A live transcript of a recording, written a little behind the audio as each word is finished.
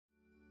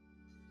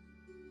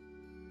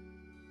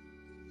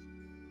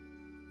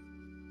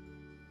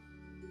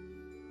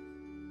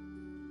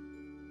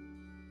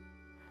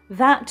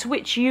That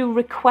which you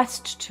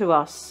request to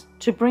us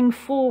to bring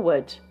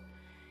forward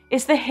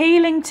is the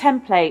healing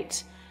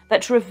template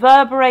that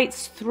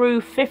reverberates through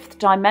fifth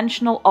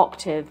dimensional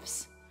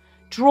octaves,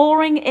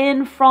 drawing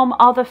in from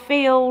other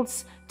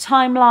fields,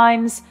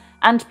 timelines,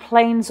 and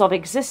planes of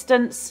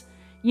existence,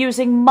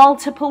 using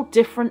multiple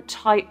different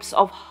types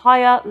of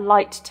higher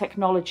light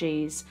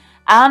technologies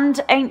and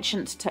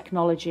ancient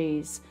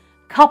technologies,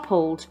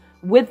 coupled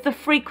with the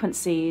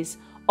frequencies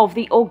of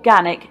the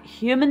organic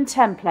human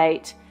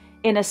template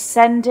in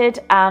ascended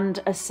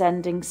and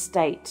ascending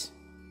state.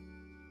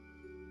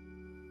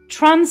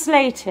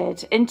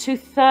 Translated into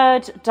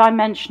third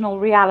dimensional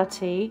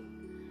reality,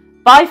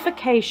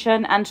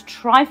 bifurcation and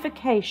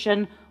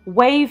trifurcation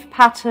wave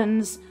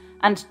patterns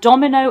and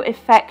domino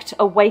effect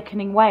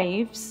awakening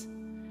waves,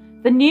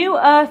 the new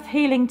earth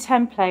healing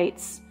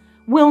templates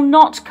will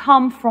not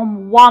come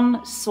from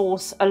one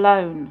source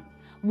alone,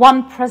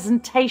 one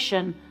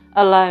presentation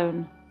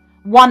alone,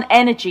 one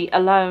energy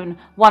alone,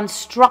 one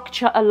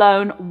structure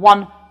alone,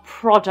 one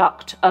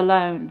product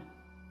alone.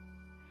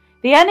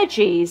 The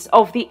energies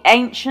of the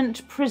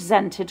ancient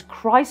presented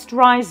Christ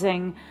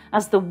rising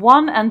as the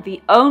one and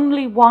the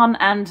only one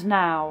and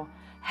now,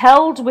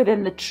 held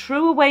within the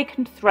true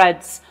awakened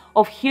threads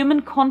of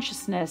human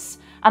consciousness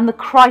and the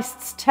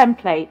Christ's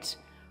template,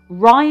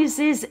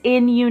 rises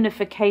in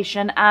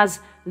unification as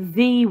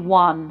the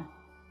one.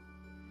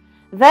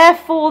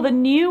 Therefore, the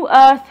new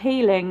earth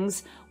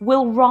healings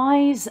will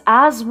rise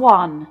as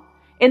one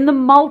in the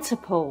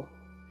multiple.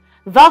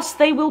 Thus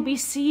they will be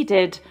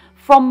seeded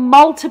from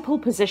multiple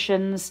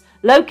positions,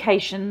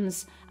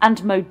 locations,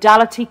 and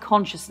modality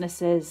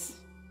consciousnesses.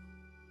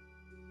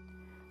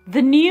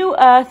 The new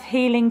earth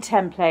healing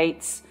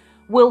templates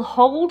will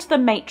hold the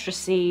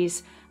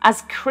matrices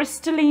as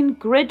crystalline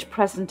grid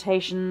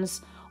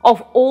presentations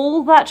of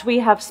all that we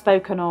have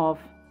spoken of.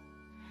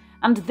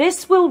 And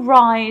this will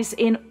rise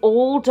in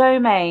all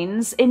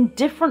domains in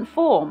different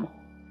form,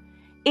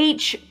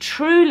 each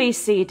truly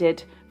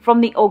seeded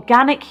from the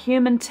organic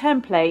human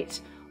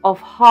template of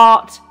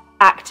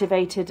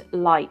heart-activated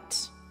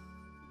light.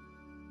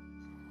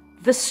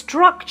 The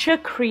structure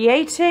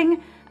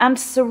creating and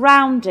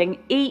surrounding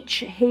each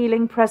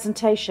healing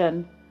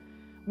presentation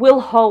will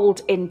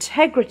hold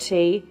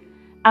integrity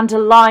and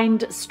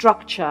aligned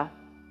structure,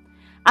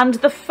 and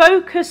the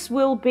focus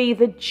will be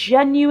the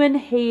genuine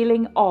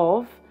healing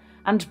of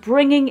and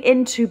bringing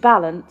into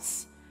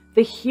balance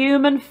the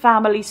human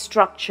family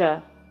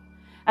structure,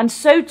 and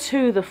so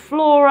too the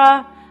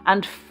flora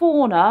and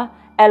fauna,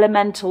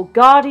 elemental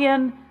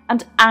guardian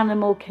and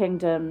animal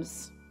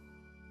kingdoms.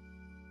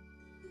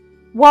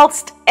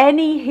 Whilst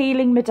any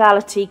healing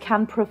modality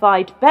can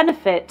provide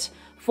benefit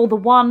for the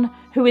one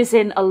who is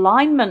in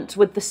alignment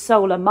with the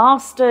solar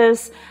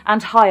masters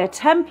and higher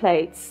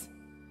templates,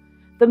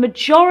 the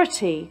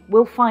majority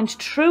will find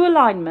true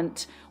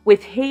alignment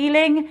with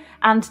healing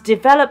and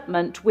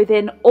development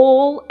within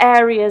all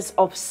areas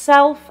of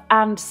self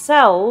and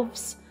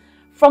selves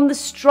from the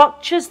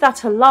structures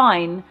that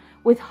align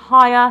with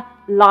higher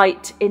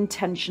light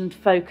intentioned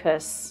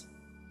focus.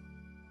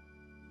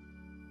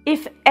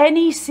 If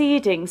any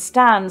seeding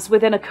stands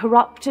within a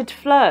corrupted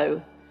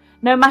flow,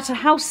 no matter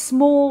how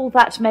small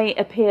that may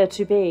appear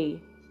to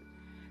be,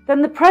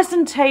 then the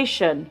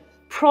presentation,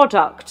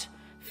 product,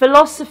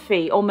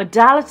 philosophy or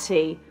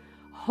modality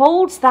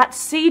holds that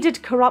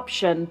seeded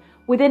corruption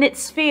within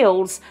its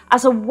fields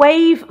as a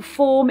wave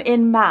form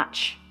in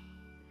match.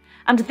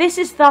 And this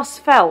is thus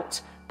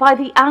felt by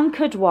the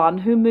anchored one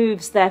who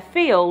moves their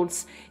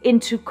fields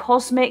into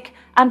cosmic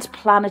and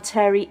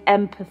planetary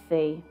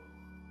empathy.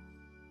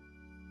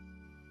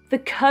 The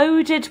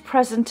coded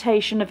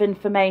presentation of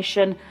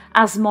information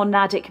as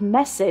monadic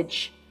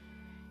message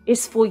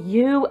is for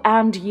you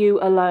and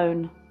you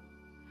alone,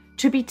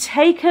 to be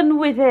taken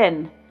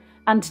within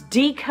and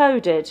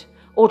decoded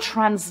or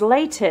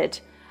translated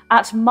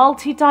at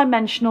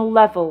multidimensional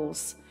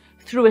levels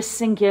through a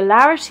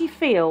singularity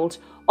field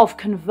of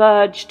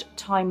converged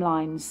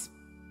timelines.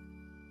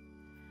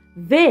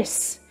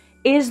 This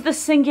is the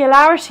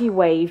singularity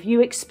wave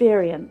you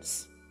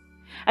experience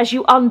as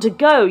you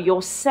undergo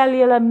your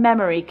cellular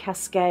memory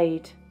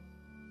cascade.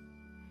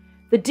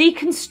 The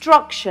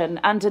deconstruction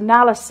and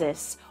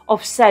analysis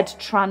of said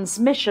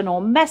transmission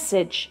or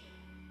message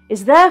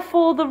is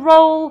therefore the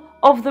role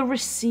of the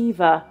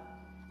receiver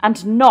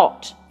and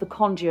not the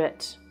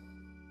conduit.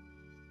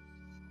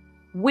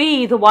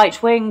 We, the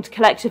white-winged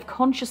collective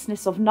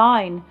consciousness of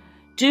 9,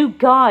 do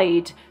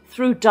guide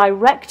through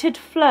directed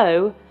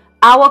flow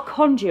our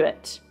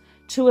conduit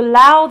to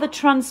allow the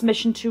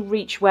transmission to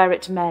reach where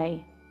it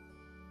may.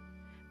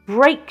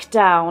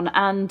 Breakdown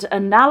and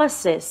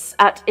analysis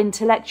at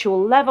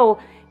intellectual level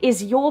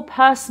is your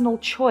personal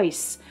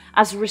choice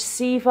as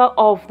receiver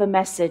of the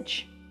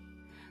message,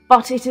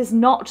 but it is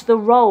not the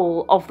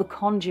role of the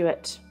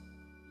conduit.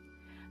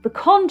 The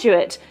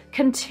conduit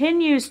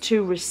continues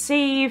to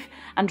receive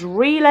and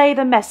relay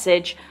the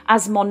message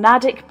as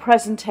monadic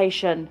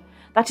presentation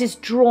that is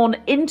drawn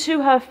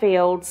into her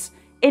fields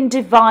in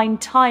divine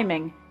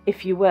timing,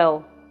 if you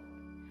will,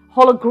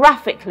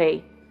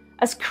 holographically,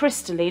 as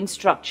crystalline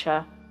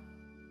structure.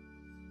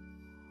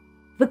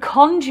 The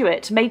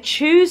conduit may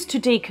choose to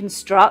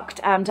deconstruct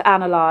and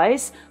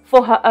analyze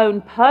for her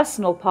own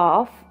personal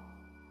path.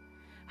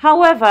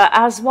 However,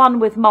 as one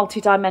with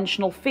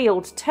multidimensional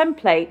field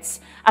templates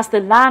as the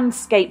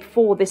landscape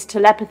for this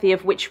telepathy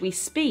of which we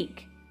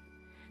speak,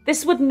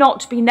 this would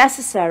not be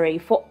necessary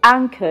for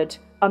anchored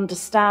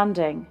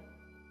understanding.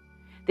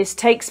 This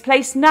takes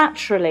place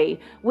naturally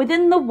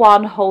within the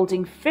one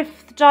holding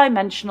fifth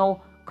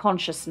dimensional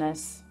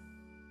consciousness.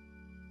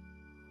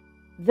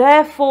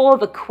 Therefore,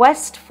 the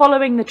quest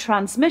following the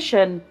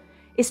transmission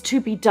is to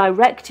be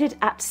directed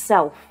at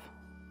self.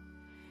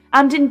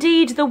 And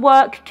indeed, the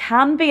work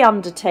can be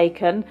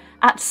undertaken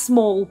at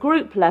small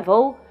group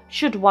level,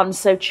 should one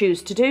so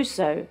choose to do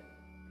so.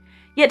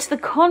 Yet the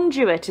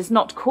conduit is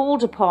not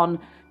called upon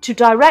to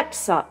direct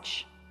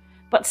such,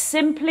 but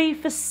simply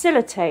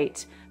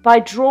facilitate by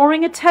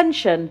drawing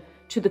attention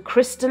to the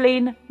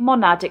crystalline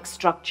monadic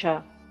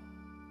structure.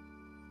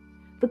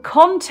 The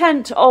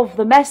content of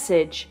the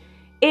message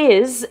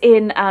is,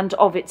 in and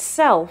of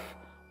itself,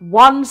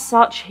 one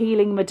such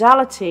healing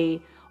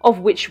modality of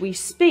which we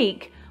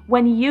speak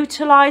when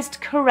utilized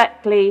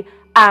correctly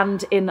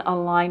and in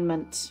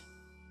alignment.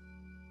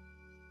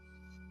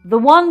 The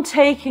one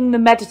taking the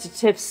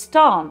meditative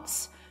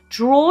stance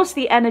draws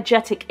the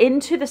energetic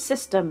into the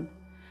system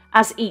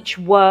as each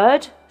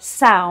word,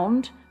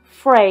 sound,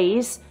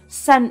 phrase,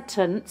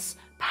 sentence,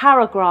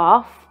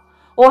 paragraph,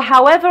 or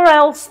however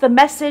else the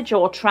message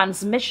or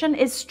transmission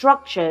is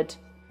structured,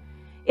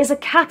 is a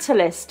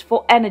catalyst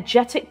for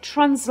energetic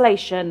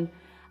translation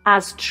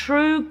as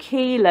true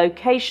key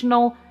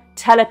locational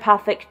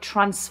telepathic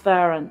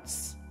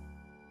transference.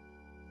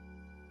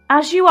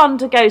 As you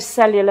undergo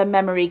cellular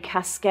memory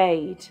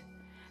cascade,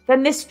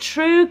 then this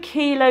true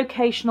key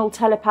locational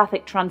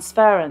telepathic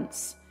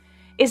transference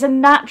is a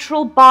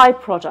natural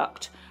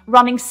byproduct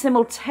running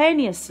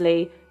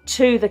simultaneously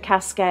to the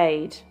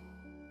cascade.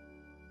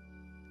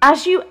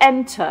 As you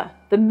enter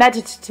the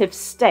meditative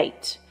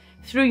state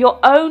through your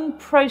own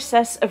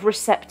process of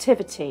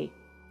receptivity,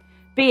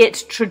 be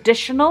it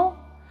traditional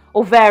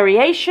or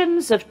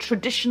variations of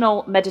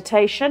traditional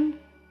meditation,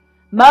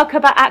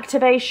 Merkaba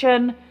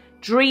activation,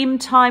 dream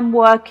time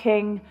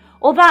working,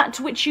 or that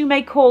which you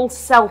may call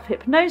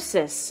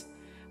self-hypnosis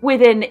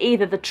within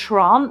either the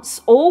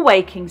trance or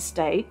waking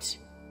state,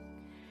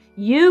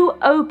 you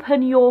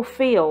open your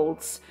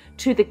fields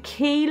to the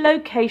key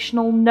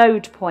locational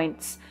node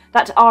points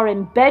that are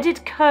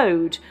embedded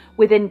code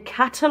within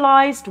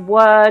catalyzed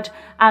word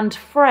and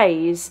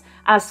phrase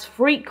as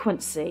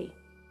frequency,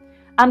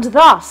 and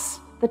thus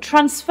the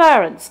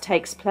transference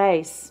takes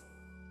place.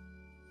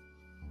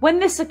 When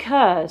this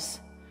occurs,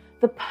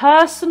 the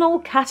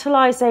personal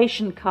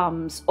catalyzation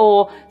comes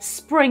or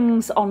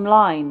springs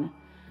online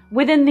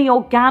within the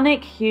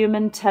organic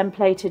human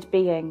templated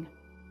being.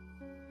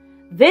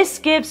 This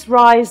gives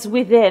rise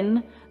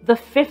within the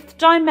fifth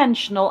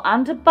dimensional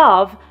and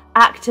above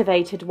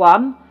activated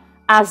one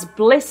as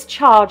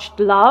bliss-charged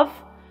love,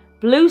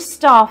 blue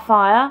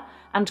starfire,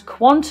 and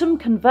quantum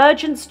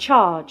convergence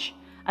charge,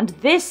 and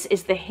this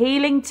is the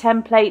healing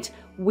template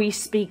we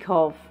speak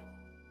of.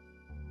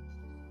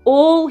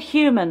 All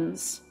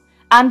humans,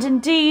 and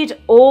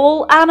indeed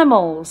all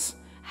animals,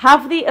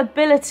 have the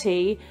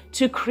ability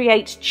to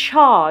create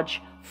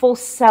charge for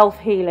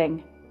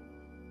self-healing.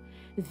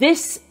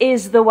 This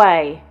is the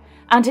way,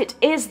 and it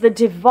is the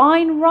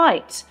divine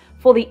right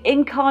for the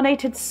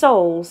incarnated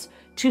souls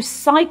to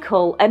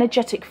cycle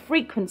energetic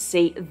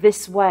frequency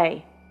this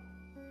way.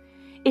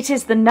 It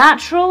is the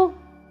natural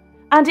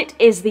and it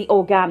is the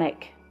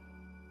organic.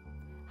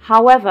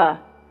 However,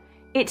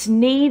 it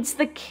needs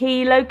the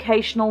key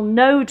locational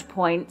node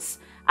points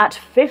at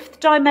fifth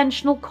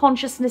dimensional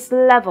consciousness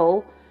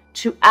level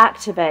to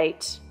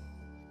activate.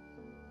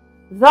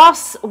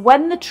 Thus,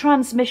 when the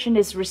transmission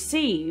is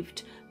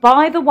received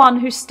by the one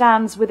who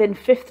stands within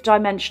fifth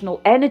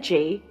dimensional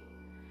energy,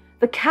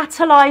 the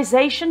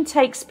catalyzation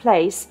takes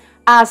place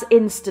as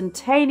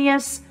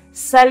instantaneous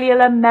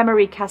cellular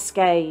memory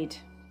cascade.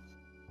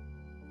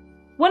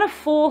 When a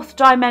fourth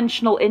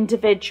dimensional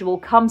individual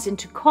comes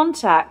into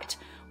contact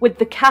with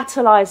the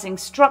catalyzing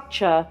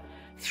structure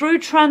through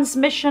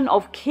transmission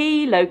of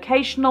key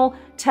locational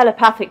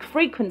telepathic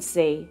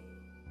frequency,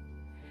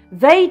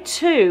 they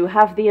too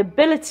have the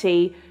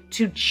ability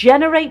to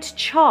generate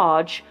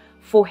charge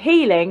for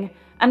healing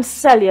and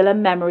cellular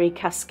memory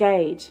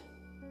cascade.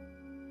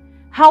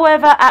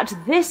 However, at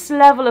this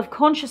level of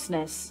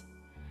consciousness,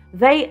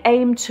 they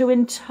aim to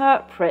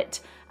interpret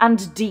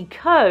and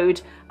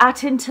decode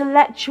at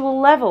intellectual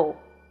level,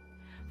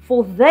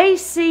 for they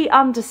see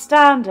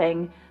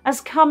understanding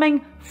as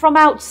coming from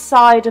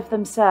outside of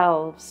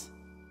themselves.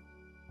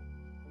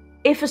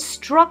 If a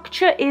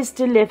structure is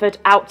delivered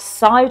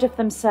outside of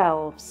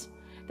themselves,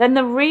 then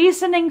the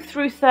reasoning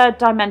through third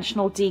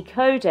dimensional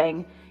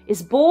decoding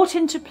is brought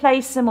into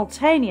play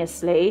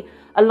simultaneously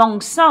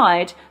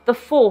alongside the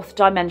fourth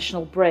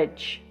dimensional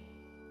bridge.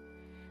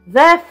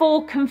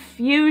 Therefore,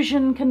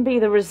 confusion can be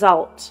the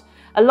result,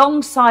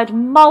 alongside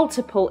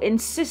multiple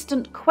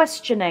insistent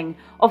questioning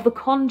of the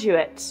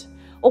conduit,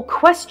 or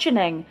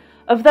questioning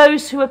of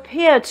those who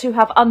appear to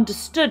have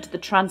understood the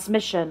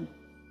transmission.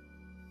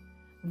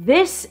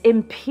 This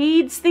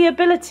impedes the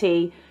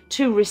ability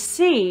to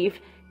receive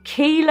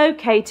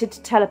key-located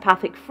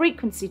telepathic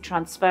frequency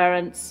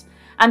transference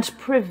and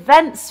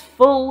prevents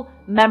full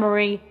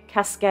memory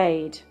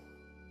cascade.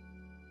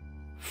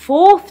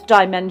 Fourth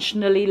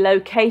dimensionally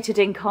located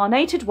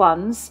incarnated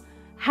ones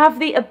have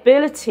the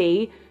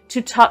ability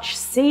to touch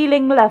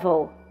ceiling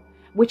level,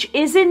 which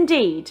is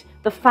indeed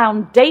the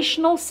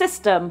foundational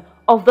system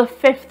of the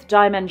fifth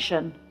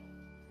dimension.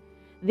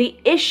 The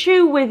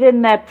issue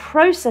within their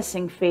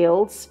processing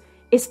fields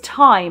is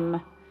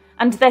time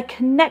and their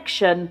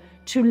connection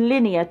to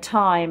linear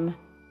time.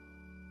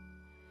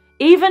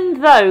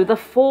 Even though the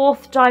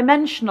fourth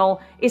dimensional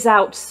is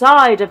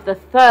outside of the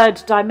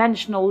third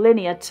dimensional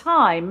linear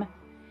time,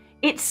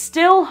 it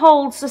still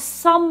holds a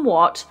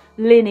somewhat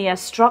linear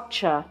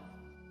structure.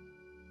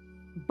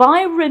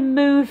 By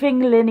removing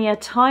linear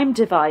time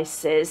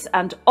devices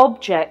and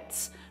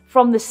objects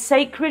from the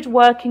sacred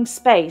working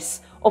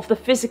space of the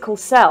physical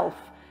self,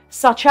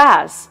 such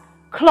as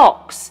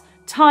clocks,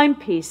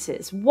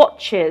 timepieces,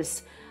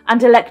 watches,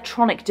 and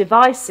electronic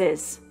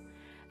devices,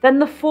 then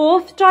the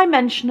fourth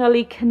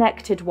dimensionally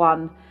connected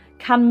one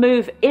can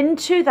move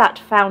into that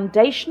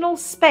foundational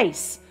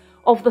space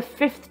of the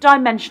fifth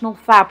dimensional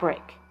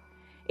fabric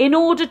in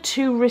order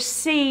to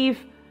receive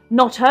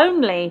not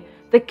only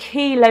the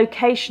key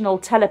locational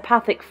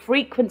telepathic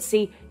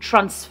frequency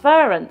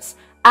transference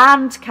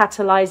and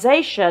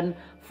catalyzation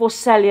for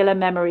cellular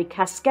memory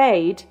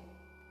cascade,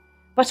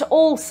 but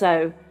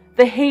also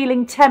the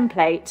healing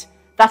template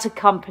that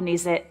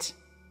accompanies it.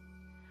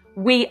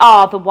 We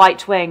are the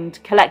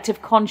white-winged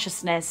collective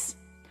consciousness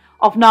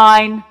of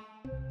 9.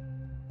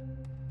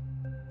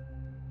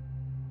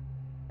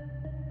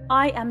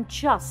 I am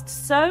just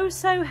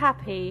so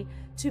happy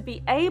to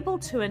be able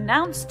to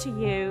announce to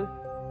you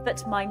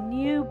that my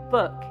new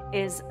book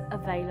is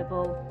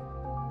available.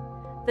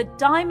 The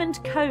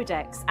Diamond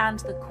Codex and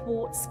the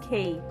Quartz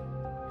Key,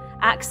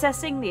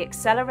 accessing the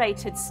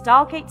accelerated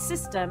Stargate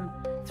system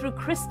through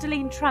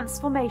crystalline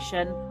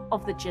transformation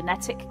of the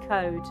genetic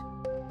code.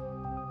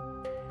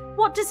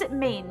 What does it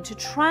mean to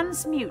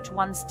transmute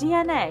one's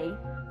DNA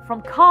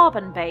from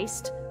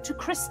carbon-based to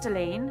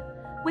crystalline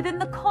within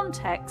the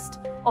context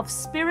of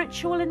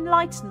spiritual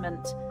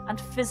enlightenment and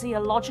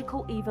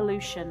physiological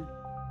evolution?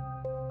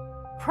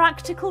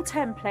 Practical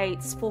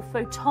templates for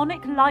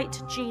photonic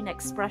light gene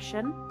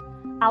expression,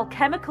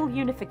 alchemical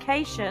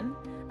unification,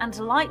 and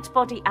light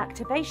body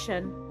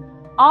activation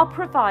are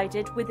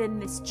provided within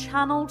this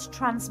channeled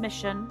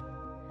transmission,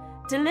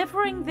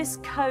 delivering this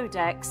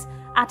codex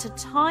at a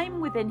time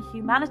within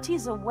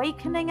humanity's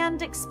awakening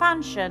and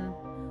expansion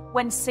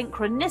when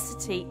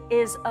synchronicity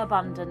is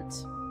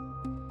abundant.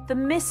 The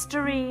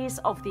mysteries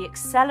of the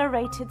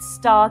accelerated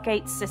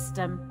Stargate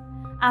system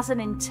as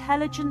an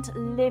intelligent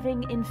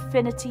living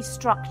infinity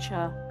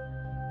structure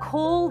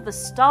call the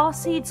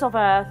starseeds of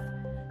Earth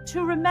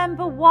to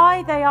remember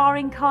why they are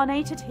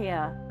incarnated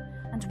here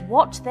and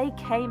what they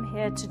came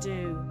here to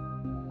do.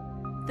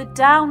 The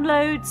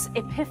downloads,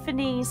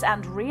 epiphanies,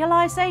 and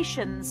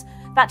realizations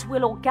that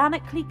will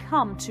organically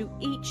come to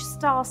each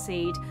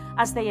starseed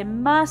as they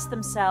immerse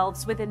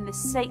themselves within this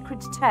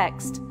sacred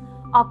text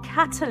are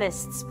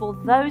catalysts for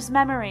those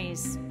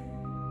memories.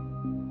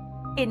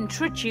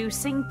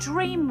 Introducing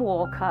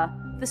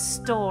Dreamwalker, the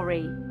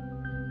story,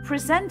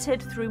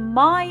 presented through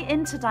my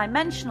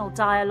interdimensional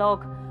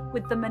dialogue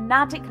with the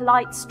monadic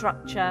light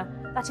structure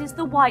that is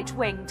the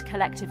white-winged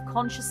collective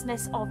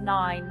consciousness of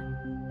 9.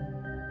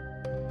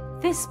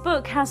 This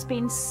book has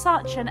been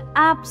such an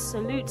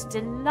absolute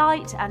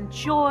delight and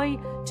joy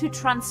to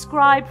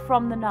transcribe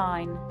from the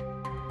 9,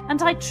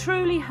 and I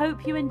truly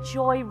hope you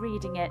enjoy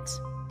reading it.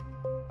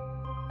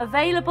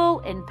 Available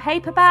in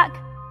paperback,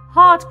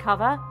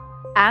 hardcover,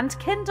 and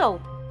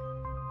Kindle.